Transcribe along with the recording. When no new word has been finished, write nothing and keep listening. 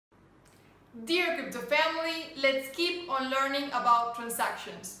Dear crypto family, let's keep on learning about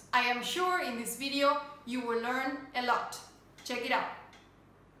transactions. I am sure in this video you will learn a lot. Check it out.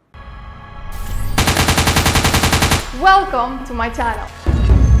 Welcome to my channel.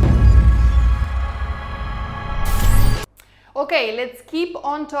 Okay, let's keep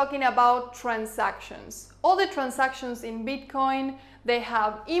on talking about transactions. All the transactions in Bitcoin, they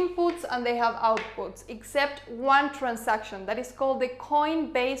have inputs and they have outputs, except one transaction that is called the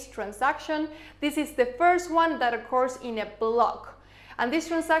Coinbase transaction. This is the first one that occurs in a block. And this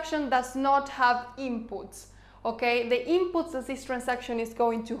transaction does not have inputs. Okay, the inputs that this transaction is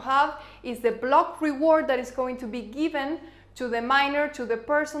going to have is the block reward that is going to be given to the miner, to the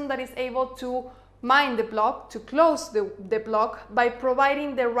person that is able to mine the block, to close the block by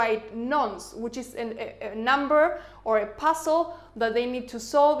providing the right nonce, which is a number or a puzzle that they need to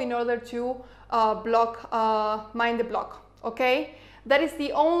solve in order to mine the block. Okay, that is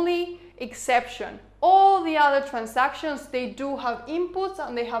the only exception. All the other transactions, they do have inputs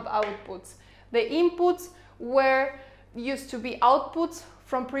and they have outputs. The inputs used to be outputs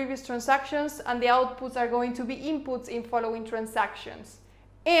from previous transactions, and the outputs are going to be inputs in following transactions.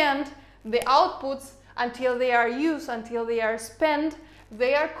 And the outputs, until they are used, until they are spent,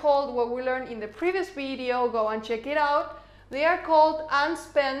 they are called, what we learned in the previous video, go and check it out, they are called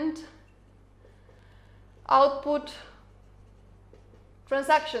unspent output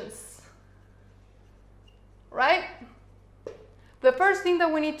transactions, right? The first thing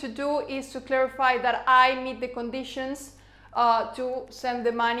that we need to do is to clarify that I meet the conditions to send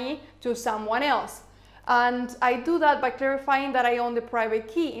the money to someone else. And I do that by clarifying that I own the private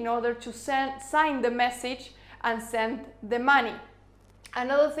key in order to sign the message and send the money.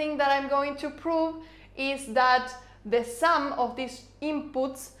 Another thing that I'm going to prove is that the sum of these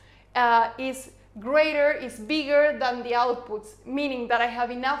inputs is bigger than the outputs, meaning that I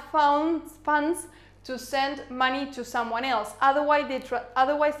have enough funds to send money to someone else. Otherwise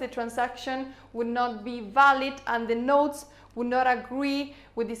the transaction would not be valid and the nodes would not agree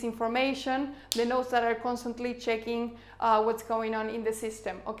with this information, the nodes that are constantly checking what's going on in the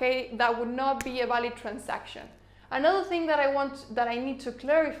system. Okay, that would not be a valid transaction. Another thing that I need to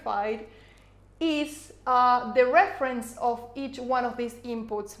clarify is the reference of each one of these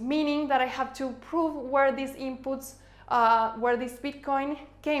inputs, meaning that I have to prove where these inputs, where this Bitcoin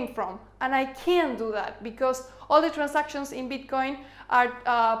came from. And I can't do that because all the transactions in Bitcoin are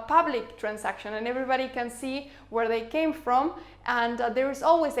public transactions and everybody can see where they came from, and there is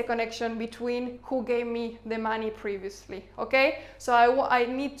always a connection between who gave me the money previously. Okay, so I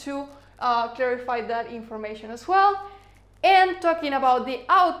need to clarify that information as well. And talking about the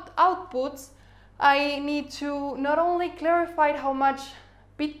outputs, I need to not only clarify how much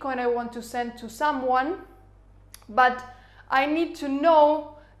Bitcoin I want to send to someone, but I need to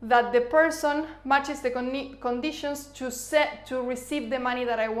know that the person matches the conditions to receive the money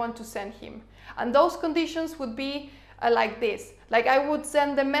that I want to send him. And those conditions would be like this. Like I would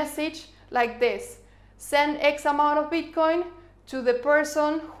send the message like this: send X amount of Bitcoin to the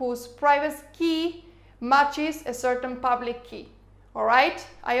person whose private key matches a certain public key. All right?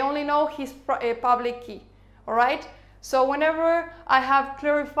 I only know his public key. All right? So whenever I have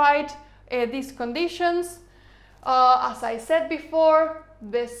clarified these conditions, as I said before,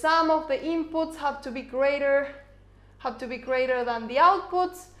 the sum of the inputs have to be greater than the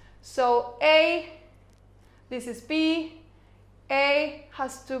outputs. So A, this is B, A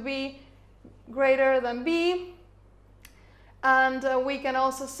has to be greater than B. And we can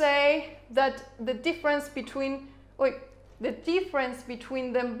also say that the difference between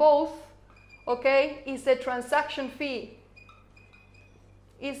them both, okay, is the transaction fee.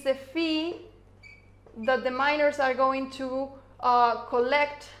 Is the fee that the miners are going to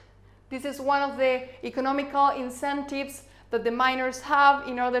collect. This is one of the economical incentives that the miners have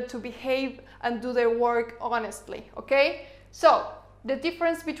in order to behave and do their work honestly. Okay, so the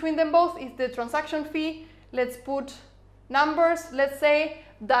difference between them both is the transaction fee. Let's put numbers. Let's say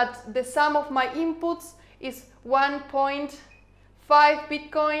that the sum of my inputs is 1.5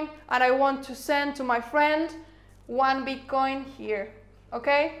 Bitcoin and I want to send to my friend 1 Bitcoin here.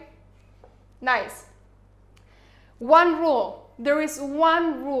 Okay, nice. One rule. There is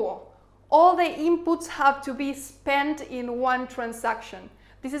one rule. All the inputs have to be spent in one transaction.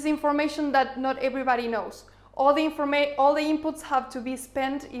 This is information that not everybody knows. All the inputs have to be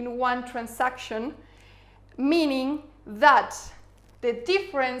spent in one transaction, meaning that the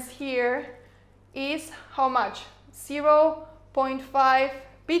difference here is how much? 0.5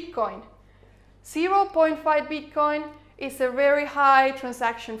 Bitcoin. 0.5 Bitcoin is a very high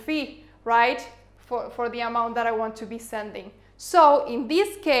transaction fee, right? For the amount that I want to be sending. So in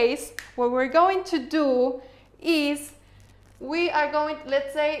this case, what we're going to do is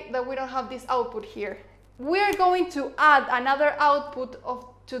let's say that we don't have this output here. We are going to add another output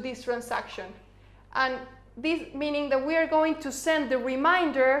to this transaction. And this meaning that we are going to send the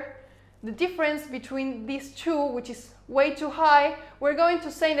reminder, the difference between these two, which is way too high, we're going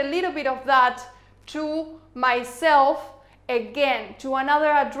to send a little bit of that to myself again, to another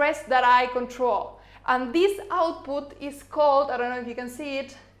address that I control. And this output is called, I don't know if you can see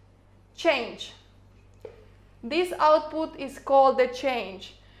it, change. This output is called the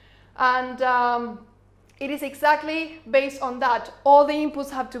change. And it is exactly based on that. All the inputs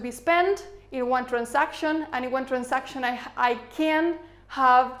have to be spent in one transaction, and in one transaction I can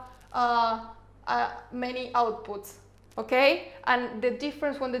have many outputs, okay? And the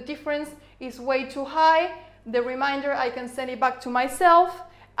difference, when the difference is way too high, the reminder, I can send it back to myself,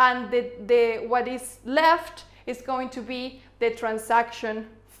 and what is left is going to be the transaction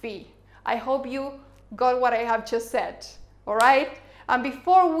fee. I hope you got what I have just said, all right? And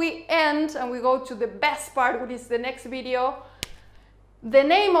before we end and we go to the best part, which is the next video, the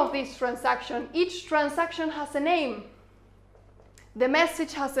name of this transaction. Each transaction has a name. The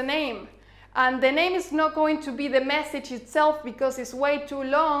message has a name. And the name is not going to be the message itself because it's way too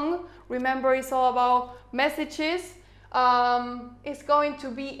long. Remember, it's all about messages. It's going to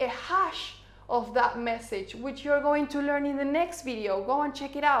be a hash of that message, which you're going to learn in the next video. Go and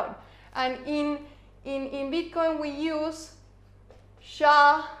check it out. And in Bitcoin, we use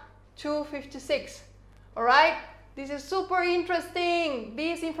SHA-256. All right? This is super interesting.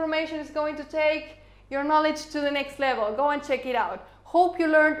 This information is going to take your knowledge to the next level. Go and check it out. Hope you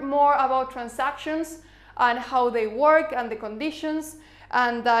learned more about transactions and how they work and the conditions,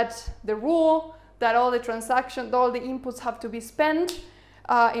 and that the rule that all the inputs have to be spent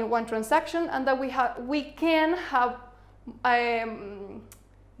in one transaction, and that we can have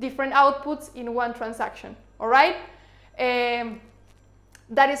different outputs in one transaction. All right?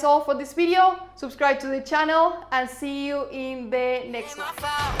 That is all for this video. Subscribe to the channel and see you in the next one.